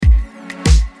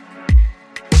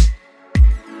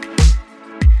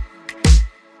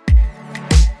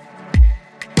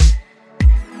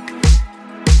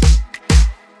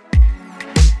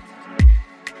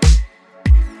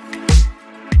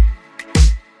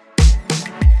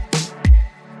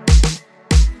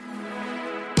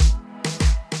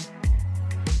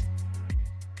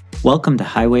Welcome to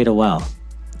Highway to Well.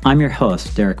 I'm your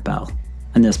host, Derek Bell,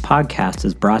 and this podcast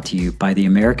is brought to you by the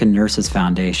American Nurses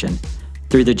Foundation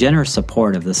through the generous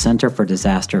support of the Center for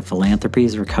Disaster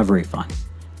Philanthropy's Recovery Fund.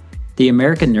 The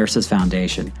American Nurses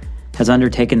Foundation has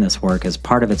undertaken this work as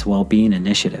part of its well-being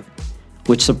initiative,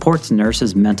 which supports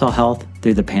nurses' mental health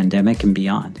through the pandemic and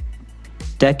beyond.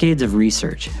 Decades of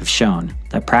research have shown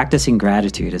that practicing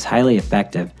gratitude is highly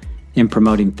effective in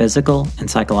promoting physical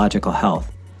and psychological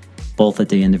health, both at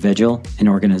the individual and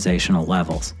organizational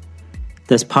levels.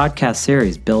 This podcast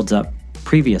series builds up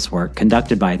previous work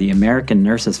conducted by the American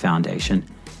Nurses Foundation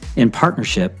in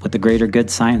partnership with the Greater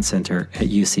Good Science Center at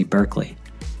UC Berkeley.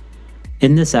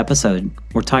 In this episode,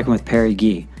 we're talking with Perry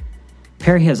Gee.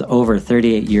 Perry has over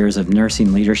 38 years of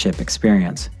nursing leadership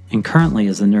experience and currently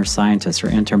is the nurse scientist for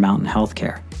Intermountain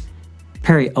Healthcare.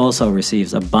 Perry also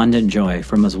receives abundant joy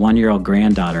from his 1-year-old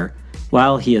granddaughter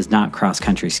while he is not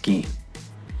cross-country skiing.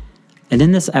 And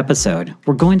in this episode,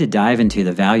 we're going to dive into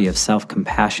the value of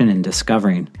self-compassion and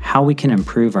discovering how we can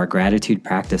improve our gratitude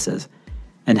practices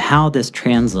and how this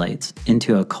translates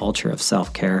into a culture of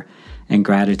self-care and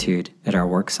gratitude at our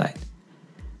worksite.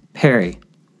 Perry,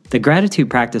 the gratitude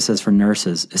practices for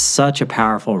nurses is such a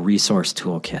powerful resource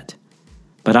toolkit.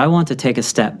 But I want to take a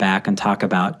step back and talk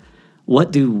about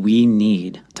what do we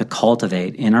need to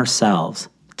cultivate in ourselves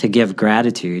to give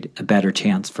gratitude a better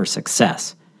chance for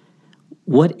success.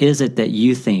 What is it that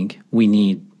you think we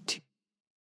need to?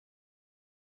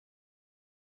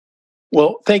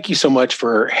 Well, thank you so much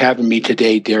for having me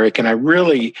today, Derek. And I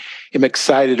really am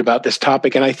excited about this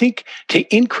topic. And I think to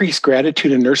increase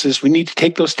gratitude in nurses, we need to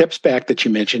take those steps back that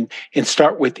you mentioned and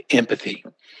start with empathy.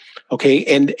 Okay.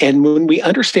 And when we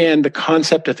understand the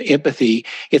concept of empathy,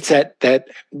 it's that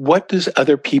what does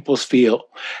other people feel?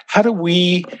 How do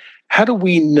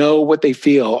we know what they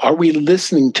feel? Are we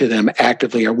listening to them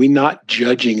actively? Are we not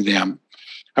judging them?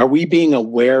 Are we being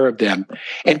aware of them?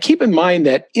 And keep in mind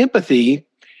that empathy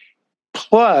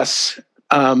plus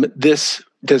this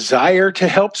desire to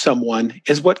help someone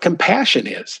is what compassion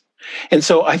is. And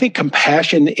so I think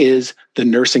compassion is the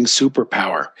nursing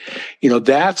superpower.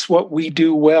 That's what we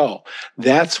do well.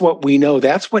 That's what we know.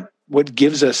 That's what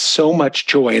gives us so much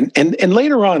joy. And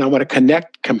later on, I want to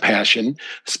connect compassion,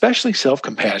 especially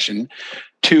self-compassion,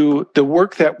 to the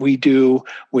work that we do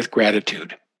with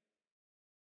gratitude.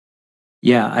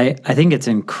 Yeah, I think it's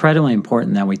incredibly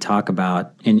important that we talk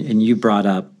about, and you brought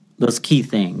up those key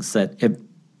things,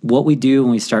 what we do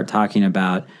when we start talking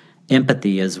about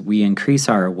empathy is we increase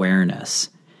our awareness,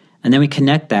 and then we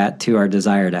connect that to our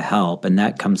desire to help, and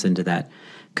that comes into that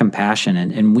compassion.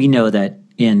 And we know that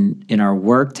in our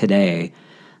work today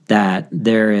that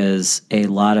there is a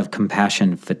lot of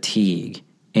compassion fatigue,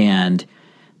 and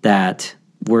that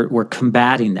we're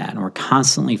combating that, and we're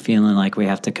constantly feeling like we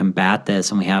have to combat this,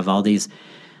 and we have all these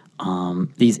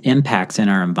impacts in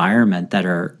our environment that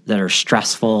are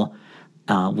stressful.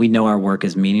 We know our work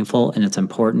is meaningful and it's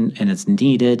important and it's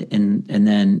needed, and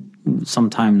then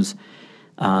sometimes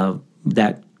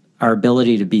that our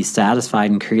ability to be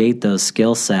satisfied and create those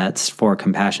skill sets for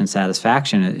compassion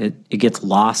satisfaction, it gets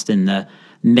lost in the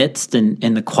midst and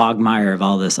in the quagmire of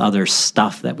all this other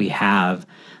stuff that we have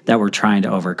that we're trying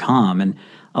to overcome. And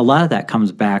a lot of that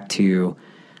comes back to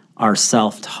our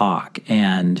self-talk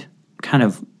and kind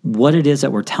of what it is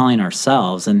that we're telling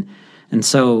ourselves. And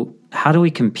so how do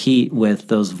we compete with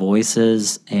those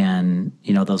voices and,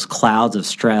 those clouds of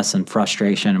stress and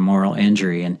frustration and moral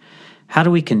injury? And how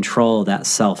do we control that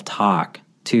self-talk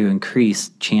to increase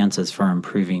chances for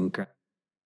improving?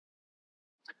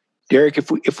 Derek,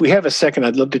 if we have a second,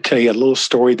 I'd love to tell you a little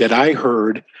story that I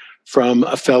heard from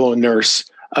a fellow nurse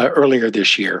earlier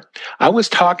this year. I was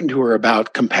talking to her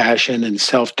about compassion and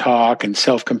self-talk and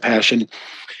self-compassion,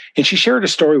 and she shared a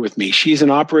story with me. She's an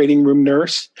operating room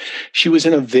nurse. She was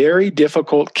in a very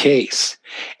difficult case,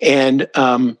 and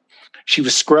she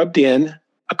was scrubbed in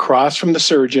across from the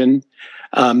surgeon.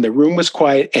 The room was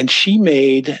quiet, and she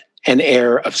made an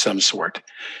error of some sort.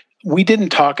 We didn't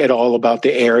talk at all about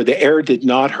the error. The error did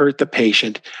not hurt the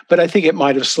patient, but I think it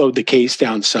might have slowed the case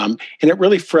down some, and it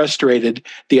really frustrated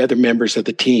the other members of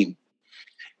the team.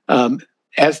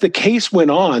 As the case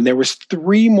went on, there was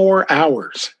 3 more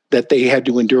hours that they had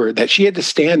to endure, that she had to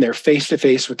stand there face to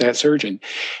face with that surgeon.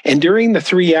 And during the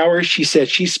 3 hours, she said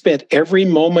she spent every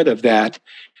moment of that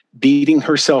beating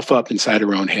herself up inside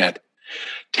her own head,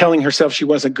 telling herself she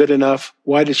wasn't good enough.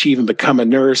 Why did she even become a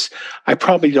nurse? I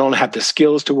probably don't have the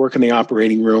skills to work in the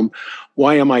operating room.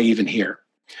 Why am I even here?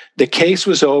 The case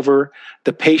was over.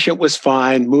 The patient was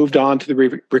fine, moved on to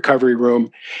the recovery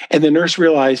room. And the nurse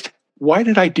realized why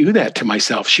did I do that to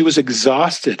myself? She was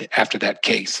exhausted after that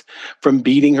case from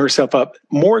beating herself up,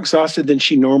 more exhausted than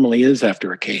she normally is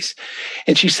after a case.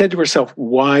 And she said to herself,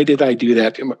 why did I do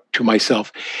that to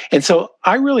myself? And so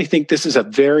I really think this is a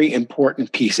very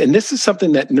important piece. And this is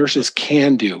something that nurses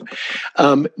can do.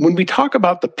 When we talk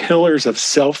about the pillars of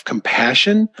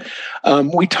self-compassion,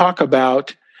 we talk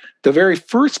about the very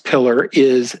first pillar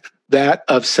is that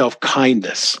of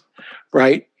self-kindness,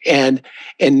 right? And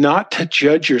not to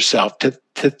judge yourself, to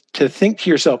think to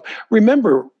yourself.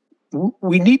 Remember,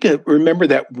 we need to remember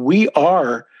that we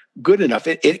are good enough.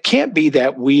 It can't be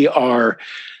that we are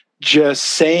just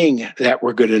saying that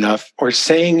we're good enough or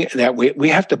saying that we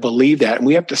have to believe that. And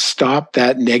we have to stop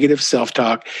that negative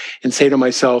self-talk and say to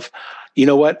myself, you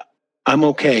know what? I'm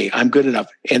okay. I'm good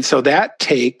enough. And so that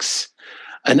takes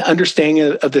an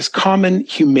understanding of this common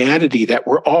humanity that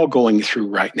we're all going through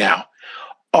right now.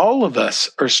 All of us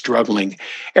are struggling.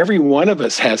 Every one of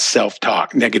us has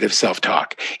self-talk, negative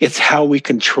self-talk. It's how we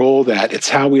control that. It's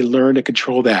how we learn to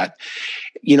control that.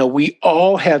 You know, we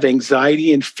all have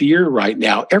anxiety and fear right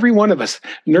now. Every one of us,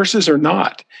 nurses are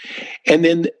not. And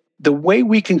then the way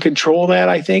we can control that,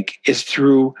 I think, is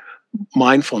through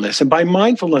mindfulness. And by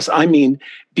mindfulness, I mean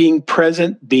being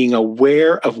present, being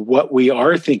aware of what we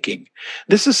are thinking.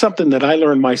 This is something that I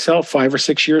learned myself 5 or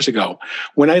 6 years ago.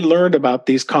 When I learned about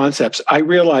these concepts, I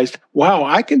realized, wow,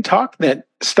 I can stop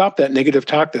that negative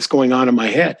talk that's going on in my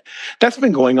head. That's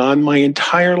been going on my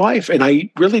entire life. And I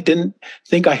really didn't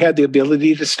think I had the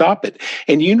ability to stop it.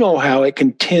 And you know how it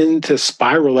can tend to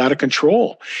spiral out of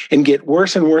control and get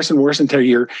worse and worse and worse until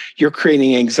you're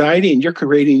creating anxiety and you're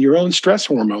creating your own stress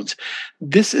hormones.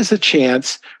 This is a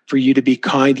chance for you to be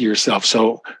kind to yourself.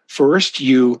 So first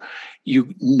you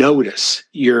notice,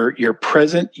 you're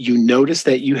present, you notice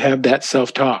that you have that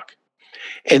self-talk.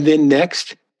 And then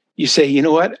next you say, you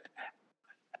know what,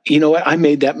 I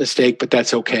made that mistake, but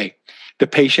that's okay. The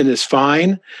patient is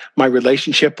fine. My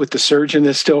relationship with the surgeon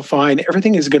is still fine.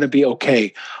 Everything is going to be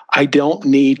okay. I don't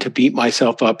need to beat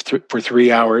myself up for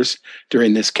 3 hours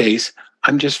during this case.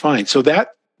 I'm just fine. So that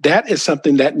is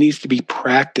something that needs to be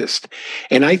practiced.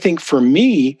 And I think for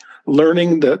me,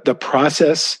 learning the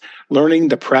process, learning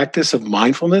the practice of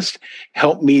mindfulness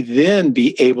helped me then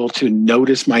be able to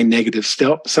notice my negative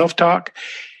self-talk,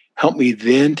 help me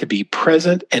then to be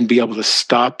present and be able to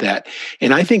stop that.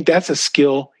 And I think that's a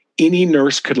skill any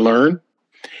nurse could learn.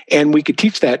 And we could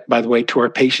teach that, by the way, to our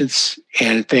patients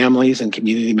and families and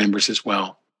community members as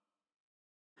well.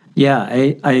 Yeah,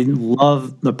 I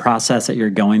love the process that you're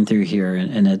going through here.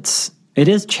 And it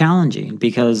is challenging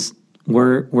because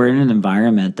we're in an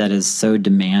environment that is so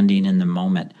demanding in the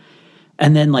moment.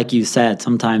 And then, like you said,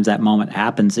 sometimes that moment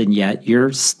happens and yet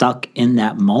you're stuck in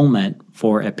that moment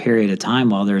for a period of time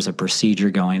while there's a procedure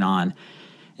going on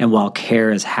and while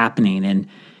care is happening. And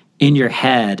in your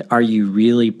head, are you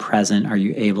really present? Are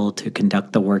you able to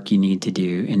conduct the work you need to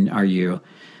do? And are you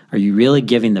really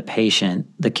giving the patient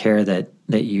the care that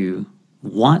you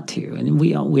want to? And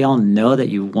we all know that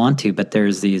you want to, but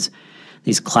there's these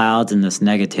clouds and this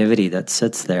negativity that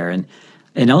sits there.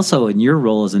 And also in your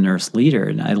role as a nurse leader,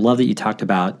 and I love that you talked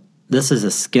about this is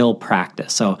a skill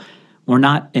practice. So we're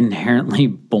not inherently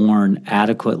born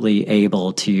adequately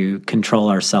able to control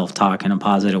our self-talk in a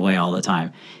positive way all the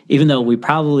time. Even though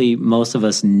most of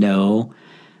us know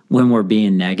when we're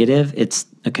being negative, it's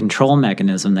a control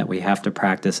mechanism that we have to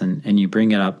practice. And you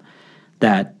bring it up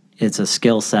that it's a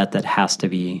skill set that has to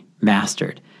be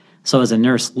mastered. So as a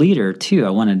nurse leader too, I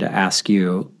wanted to ask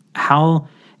you how,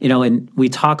 and we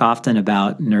talk often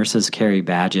about nurses carry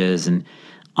badges and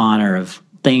honor of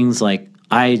things like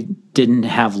I didn't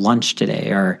have lunch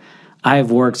today, or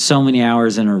I've worked so many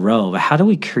hours in a row. But how do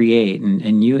we create,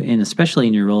 and especially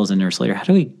in your role as a nurse leader, how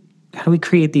do we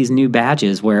create these new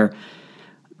badges where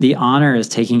the honor is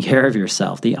taking care of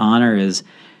yourself, the honor is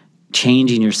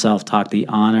changing your self-talk, the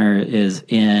honor is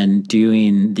in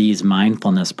doing these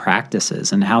mindfulness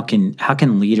practices, and how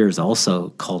can leaders also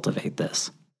cultivate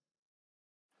this?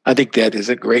 I think that is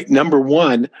a great number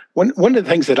one. One of the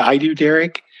things that I do,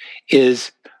 Derek,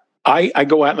 is I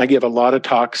go out and I give a lot of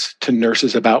talks to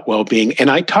nurses about well-being,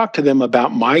 and I talk to them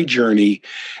about my journey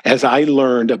as I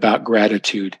learned about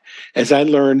gratitude, as I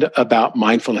learned about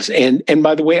mindfulness. And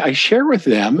by the way, I share with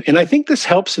them, and I think this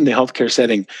helps in the healthcare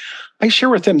setting, I share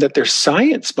with them that there's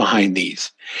science behind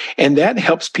these, and that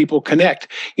helps people connect.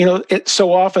 It's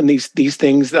so often these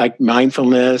things like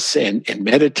mindfulness and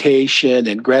meditation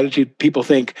and gratitude, people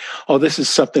think, oh, this is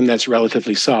something that's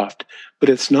relatively soft. but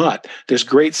it's not. There's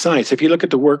great science. If you look at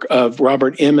the work of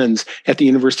Robert Emmons at the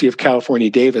University of California,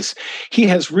 Davis, he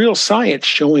has real science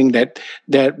showing that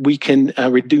we can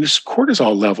reduce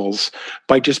cortisol levels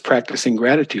by just practicing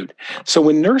gratitude. So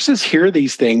when nurses hear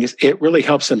these things, it really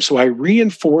helps them. So I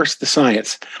reinforce the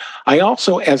science. I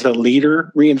also, as a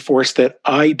leader, reinforce that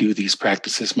I do these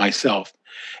practices myself.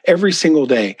 Every single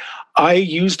day, I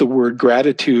use the word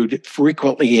gratitude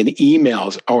frequently in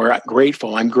emails, or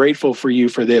grateful. I'm grateful for you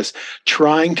for this,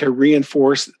 trying to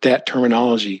reinforce that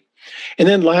terminology. And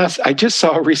then last, I just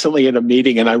saw recently in a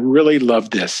meeting, and I really love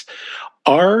this.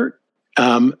 Our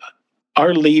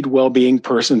lead well-being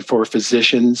person for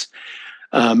physicians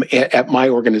at my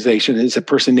organization is a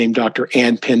person named Dr.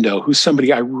 Ann Pindo, who's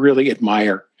somebody I really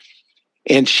admire.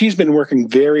 And she's been working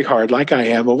very hard, like I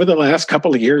have, over the last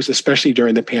couple of years, especially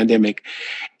during the pandemic.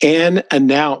 Ann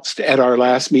announced at our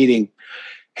last meeting,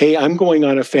 hey, I'm going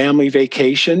on a family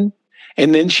vacation.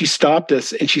 And then she stopped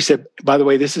us and she said, by the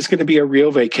way, this is going to be a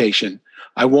real vacation.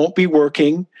 I won't be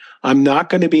working. I'm not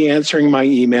going to be answering my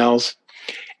emails.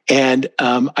 And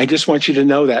I just want you to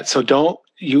know that. So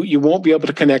you won't be able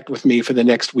to connect with me for the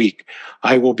next week.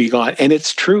 I will be gone. And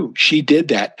it's true. She did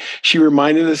that. She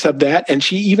reminded us of that. And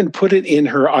she even put it in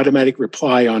her automatic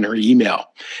reply on her email.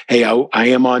 Hey, I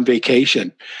am on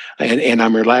vacation and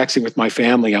I'm relaxing with my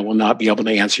family. I will not be able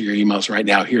to answer your emails right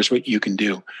now. Here's what you can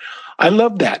do. I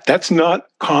love that. That's not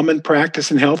common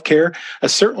practice in healthcare,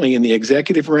 certainly in the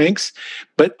executive ranks,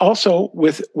 but also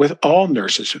with all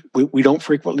nurses. We don't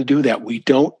frequently do that. We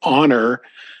don't honor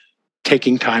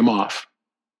taking time off.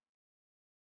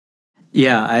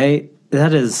 Yeah,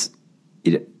 that is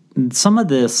some of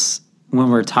this when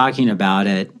we're talking about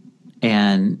it,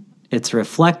 and it's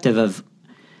reflective of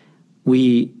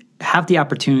we have the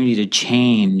opportunity to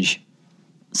change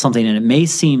something, and it may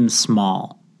seem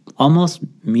small, almost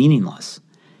meaningless,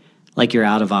 like your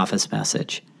out of office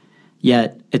message.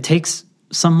 Yet it takes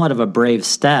somewhat of a brave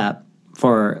step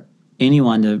for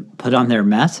anyone to put on their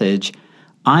message,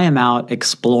 I am out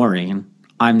exploring.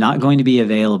 I'm not going to be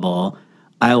available.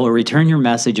 I will return your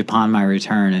message upon my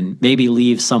return, and maybe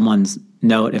leave someone's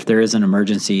note if there is an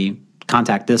emergency,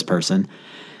 contact this person.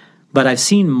 But I've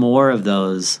seen more of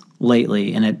those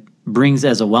lately, and it brings,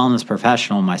 as a wellness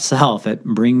professional myself, it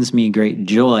brings me great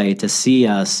joy to see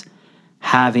us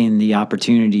having the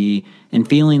opportunity and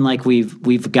feeling like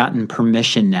we've gotten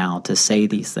permission now to say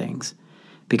these things,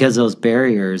 because those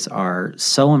barriers are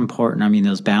so important. I mean,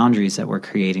 those boundaries that we're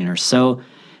creating are so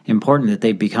important that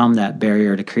they become that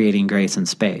barrier to creating grace and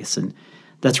space. And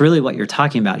that's really what you're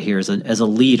talking about here as a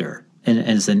leader and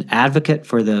as an advocate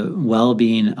for the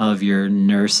well-being of your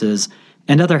nurses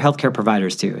and other healthcare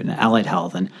providers too, and allied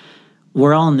health. And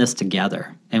we're all in this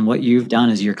together. And what you've done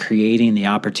is you're creating the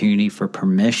opportunity for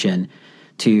permission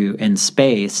to, in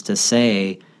space, to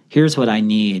say, here's what I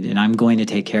need, and I'm going to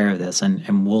take care of this,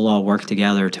 and we'll all work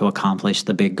together to accomplish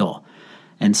the big goal.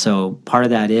 And so part of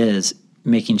that is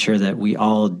making sure that we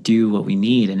all do what we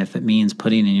need. And if it means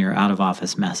putting in your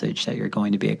out-of-office message that you're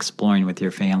going to be exploring with your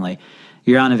family,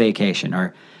 you're on a vacation,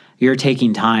 or you're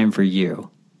taking time for you.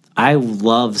 I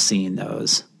love seeing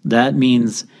those. That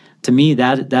means, to me,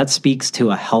 that speaks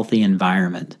to a healthy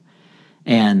environment.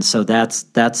 And so that's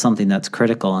something that's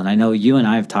critical. And I know you and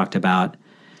I have talked about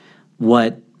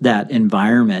what that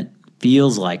environment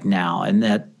feels like now, and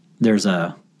that there's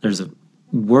a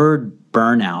word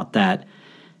burnout that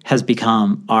has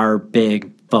become our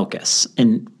big focus.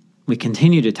 And we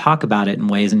continue to talk about it in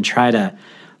ways and try to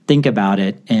think about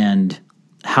it and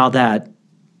how that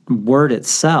word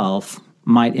itself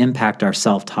might impact our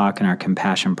self-talk and our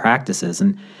compassion practices.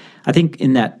 And I think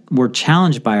in that we're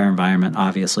challenged by our environment,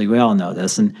 obviously. We all know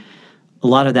this. And a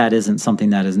lot of that isn't something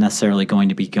that is necessarily going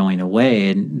to be going away.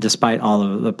 And despite all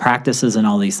of the practices and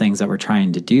all these things that we're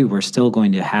trying to do, we're still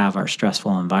going to have our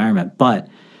stressful environment. But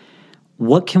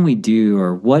what can we do,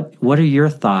 or what are your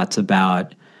thoughts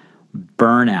about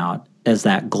burnout as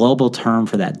that global term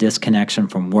for that disconnection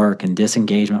from work and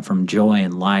disengagement from joy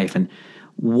in life? And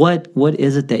what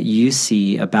is it that you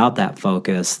see about that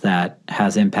focus that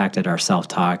has impacted our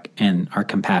self-talk and our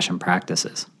compassion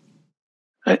practices?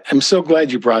 I'm so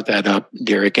glad you brought that up,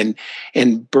 Derek. And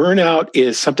burnout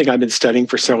is something I've been studying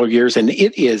for several years, and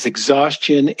it is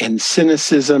exhaustion and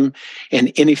cynicism and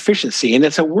inefficiency, and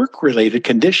it's a work-related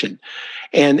condition.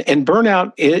 And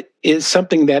burnout is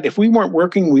something that if we weren't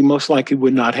working, we most likely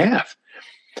would not have.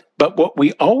 But what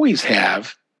we always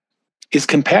have is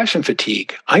compassion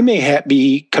fatigue. I may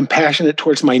be compassionate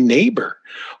towards my neighbor,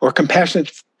 or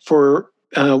compassionate for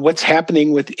what's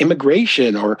happening with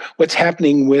immigration, or what's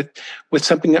happening with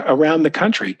something around the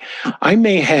country. I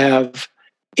may have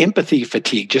empathy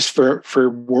fatigue, just for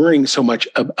worrying so much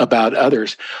about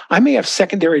others. I may have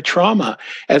secondary trauma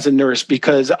as a nurse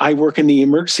because I work in the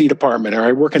emergency department or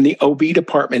I work in the OB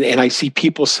department and I see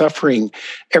people suffering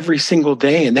every single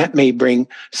day, and that may bring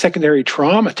secondary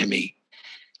trauma to me.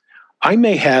 I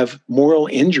may have moral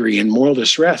injury and moral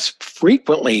distress.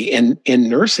 Frequently in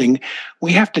nursing,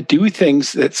 we have to do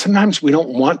things that sometimes we don't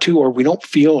want to or we don't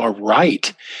feel are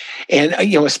right. And,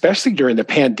 especially during the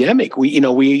pandemic,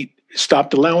 we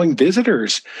stopped allowing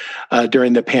visitors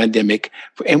during the pandemic.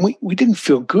 And we didn't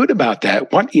feel good about that.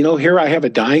 Here I have a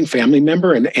dying family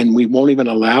member and we won't even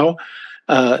allow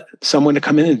someone to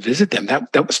come in and visit them.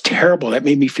 That was terrible. That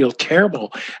made me feel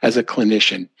terrible as a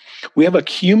clinician. We have a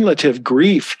cumulative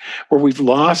grief where we've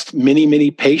lost many,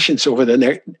 many patients over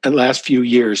the last few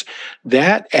years.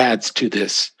 That adds to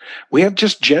this. We have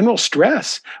just general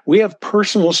stress. We have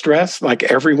personal stress like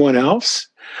everyone else.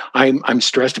 I'm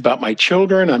stressed about my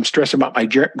children. I'm stressed about my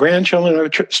grandchildren.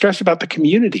 I'm stressed about the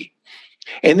community.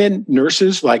 And then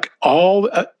nurses, like all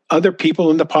other people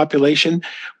in the population,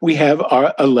 we have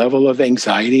a level of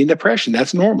anxiety and depression.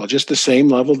 That's normal, just the same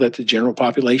level that the general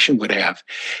population would have.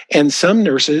 And some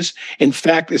nurses, in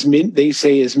fact, they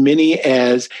say as many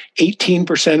as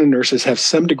 18% of nurses have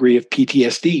some degree of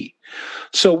PTSD.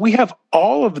 So we have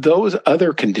all of those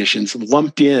other conditions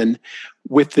lumped in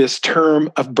with this term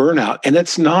of burnout, and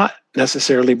it's not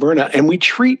necessarily burnout. And we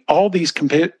treat all these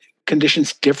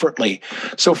conditions differently.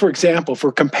 So, for example,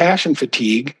 for compassion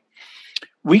fatigue,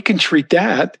 we can treat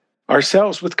that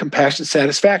ourselves with compassion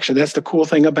satisfaction. That's the cool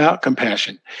thing about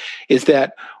compassion, is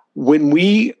that when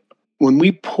we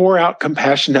pour out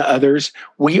compassion to others,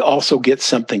 we also get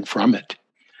something from it.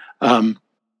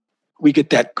 We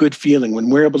get that good feeling when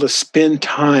we're able to spend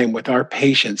time with our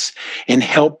patients and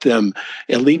help them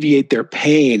alleviate their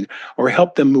pain or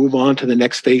help them move on to the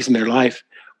next phase in their life.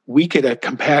 We get a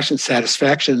compassion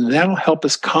satisfaction, and that'll help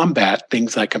us combat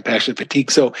things like compassion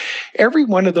fatigue. So every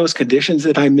one of those conditions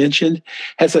that I mentioned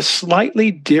has a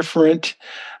slightly different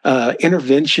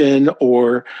intervention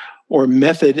or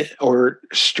method or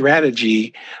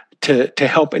strategy to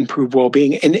help improve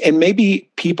well-being. And maybe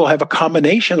people have a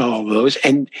combination of all of those,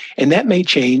 and that may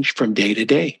change from day to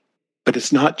day, but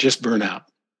it's not just burnout.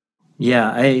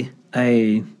 Yeah,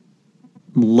 I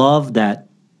love that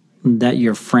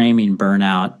you're framing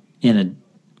burnout in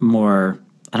a more,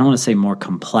 I don't want to say more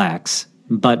complex,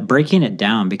 but breaking it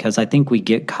down, because I think we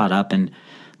get caught up in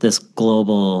this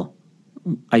global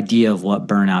idea of what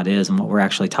burnout is, and what we're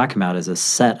actually talking about is a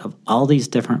set of all these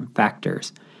different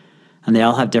factors. And they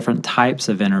all have different types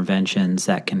of interventions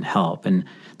that can help. And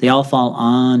they all fall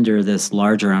under this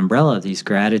larger umbrella of these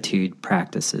gratitude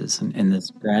practices and in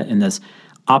this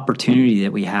opportunity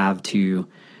that we have to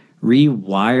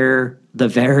rewire the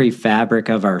very fabric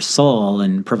of our soul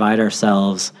and provide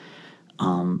ourselves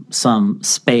some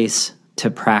space to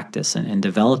practice and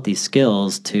develop these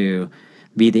skills to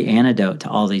be the antidote to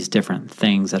all these different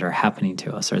things that are happening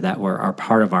to us or that are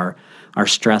part of our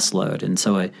stress load. And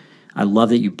so I love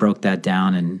that you broke that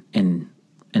down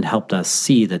and helped us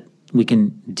see that we can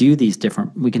do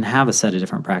we can have a set of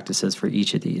different practices for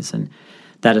each of these. And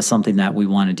that is something that we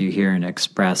want to do here and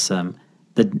express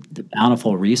the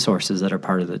bountiful resources that are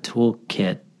part of the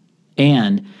toolkit,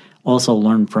 and also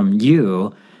learn from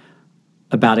you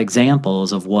about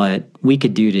examples of what we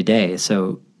could do today.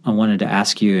 So I wanted to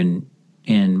ask you,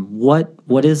 in what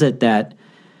is it that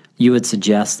you would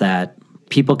suggest that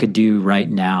people could do right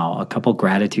now, a couple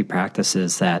gratitude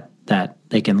practices that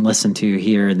they can listen to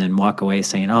here and then walk away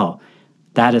saying, oh,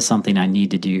 that is something I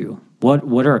need to do.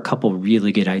 What are a couple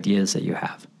really good ideas that you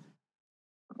have?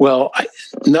 Well,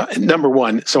 number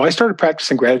one, so I started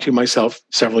practicing gratitude myself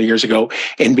several years ago.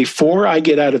 And before I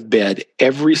get out of bed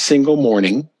every single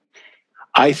morning,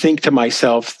 I think to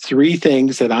myself 3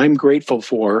 things that I'm grateful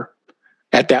for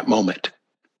at that moment.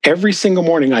 Every single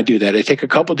morning I do that. I take a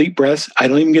couple deep breaths. I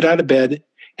don't even get out of bed,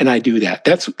 and I do that.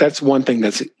 That's one thing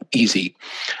that's easy.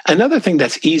 Another thing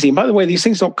that's easy, and by the way, these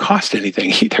things don't cost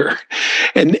anything either,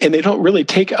 and they don't really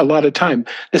take a lot of time.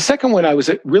 The second one, I was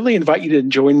really invite you to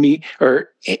join me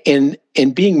in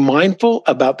being mindful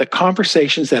about the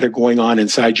conversations that are going on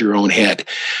inside your own head.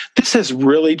 This has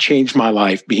really changed my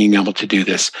life, being able to do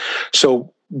this.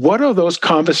 So what are those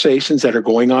conversations that are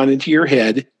going on into your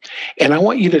head? And I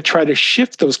want you to try to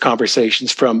shift those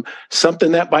conversations from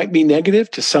something that might be negative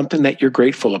to something that you're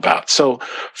grateful about. So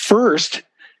first,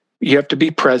 you have to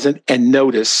be present and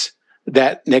notice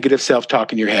that negative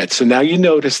self-talk in your head. So now you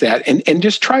notice that, and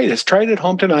just try this. Try it at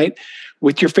home tonight.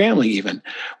 with your family even.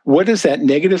 What is that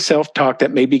negative self-talk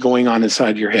that may be going on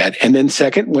inside your head? And then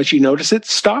second, once you notice it,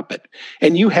 stop it.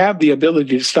 And you have the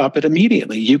ability to stop it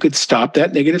immediately. You could stop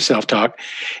that negative self-talk.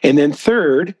 And then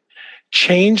third,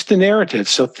 change the narrative.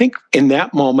 So think in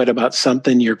that moment about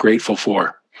something you're grateful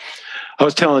for. I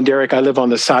was telling Derek, I live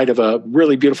on the side of a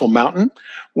really beautiful mountain.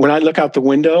 When I look out the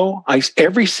window,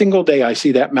 every single day I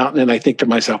see that mountain and I think to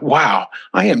myself, wow,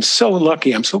 I am so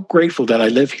lucky. I'm so grateful that I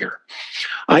live here.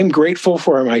 I'm grateful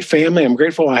for my family. I'm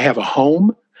grateful I have a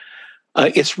home.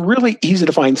 It's really easy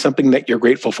to find something that you're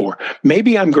grateful for.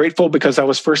 Maybe I'm grateful because I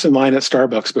was first in line at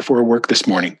Starbucks before work this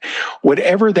morning.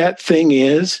 Whatever that thing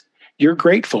is, you're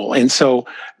grateful. And so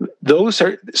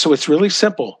it's really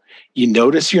simple. You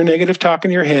notice your negative talk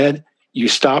in your head. You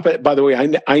stop it. By the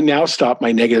way, I now stop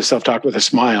my negative self-talk with a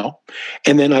smile.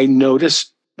 And then I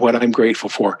notice what I'm grateful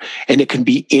for. And it can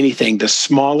be anything, the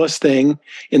smallest thing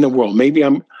in the world. Maybe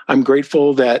I'm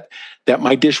grateful that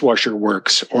my dishwasher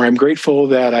works, or I'm grateful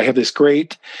that I have this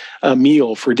great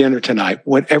meal for dinner tonight.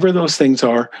 Whatever those things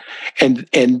are, and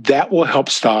that will help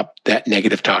stop that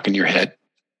negative talk in your head.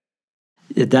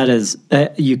 That is,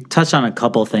 you touched on a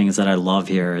couple things that I love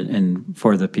here, and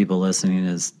for the people listening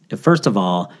is, first of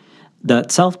all, the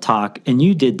self-talk, and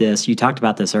you did this, you talked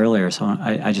about this earlier, so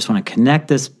I just want to connect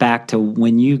this back to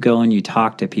when you go and you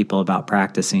talk to people about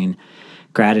practicing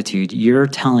gratitude, you're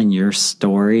telling your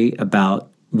story about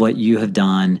what you have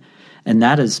done, and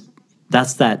that's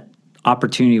that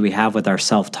opportunity we have with our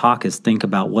self-talk is think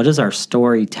about what is our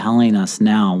story telling us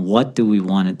now, what do we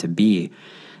want it to be?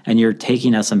 And you're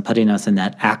taking us and putting us in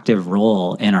that active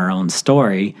role in our own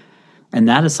story. And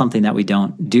that is something that we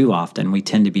don't do often. We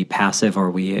tend to be passive, or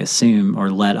we assume or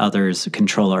let others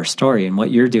control our story. And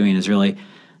what you're doing is really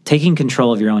taking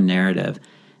control of your own narrative.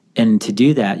 And to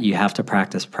do that, you have to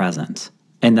practice presence.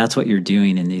 And that's what you're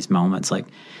doing in these moments, like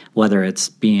whether it's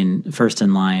being first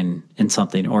in line in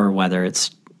something or whether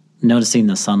it's noticing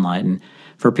the sunlight. And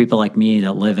for people like me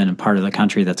that live in a part of the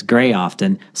country that's gray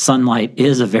often, sunlight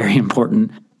is a very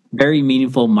important, very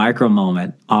meaningful micro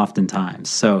moment oftentimes.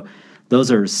 So those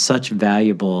are such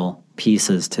valuable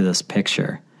pieces to this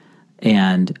picture.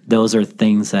 And those are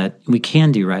things that we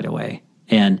can do right away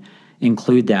and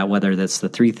include that, whether that's the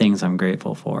 3 things I'm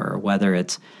grateful for, or whether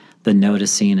it's the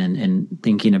noticing and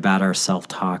thinking about our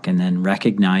self-talk and then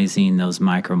recognizing those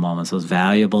micro moments, those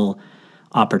valuable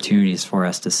opportunities for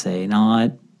us to say, you know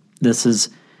what, this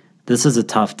is a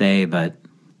tough day, but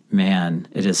man,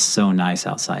 it is so nice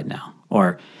outside now.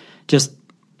 Or just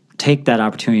take that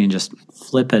opportunity and just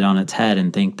flip it on its head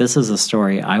and think, this is a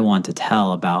story I want to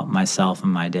tell about myself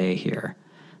and my day here.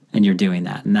 And you're doing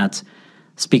that. And that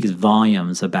speaks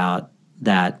volumes about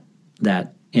that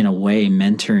in a way,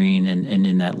 mentoring and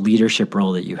in that leadership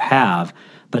role that you have,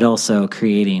 but also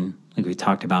creating, like we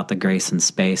talked about, the grace and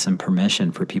space and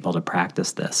permission for people to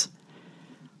practice this.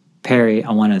 Perry,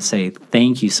 I want to say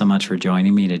thank you so much for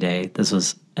joining me today. This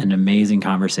was an amazing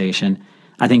conversation.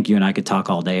 I think you and I could talk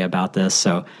all day about this,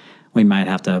 so we might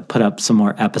have to put up some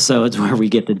more episodes where we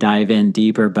get to dive in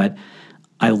deeper, but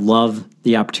I love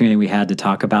the opportunity we had to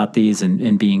talk about these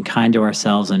and being kind to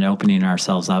ourselves and opening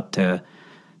ourselves up to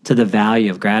the value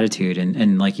of gratitude.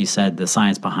 And like you said, the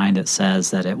science behind it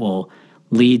says that it will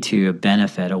lead to a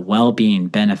benefit, a well-being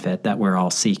benefit that we're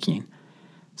all seeking.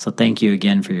 So thank you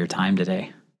again for your time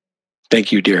today.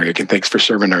 Thank you, Derek, and thanks for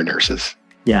serving our nurses.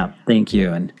 Yeah, thank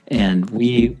you. And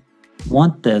we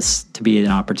want this to be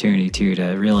an opportunity too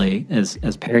to really, as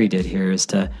Perry did here, is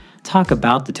to talk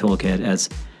about the toolkit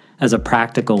as a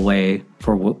practical way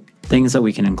for things that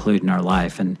we can include in our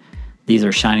life. And these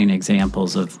are shining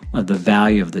examples of the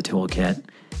value of the toolkit.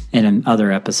 And in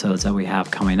other episodes that we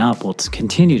have coming up, we'll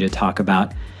continue to talk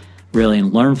about really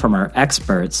and learn from our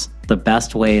experts the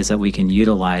best ways that we can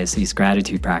utilize these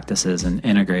gratitude practices and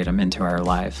integrate them into our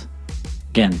lives.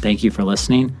 Again, thank you for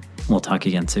listening. We'll talk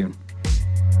again soon.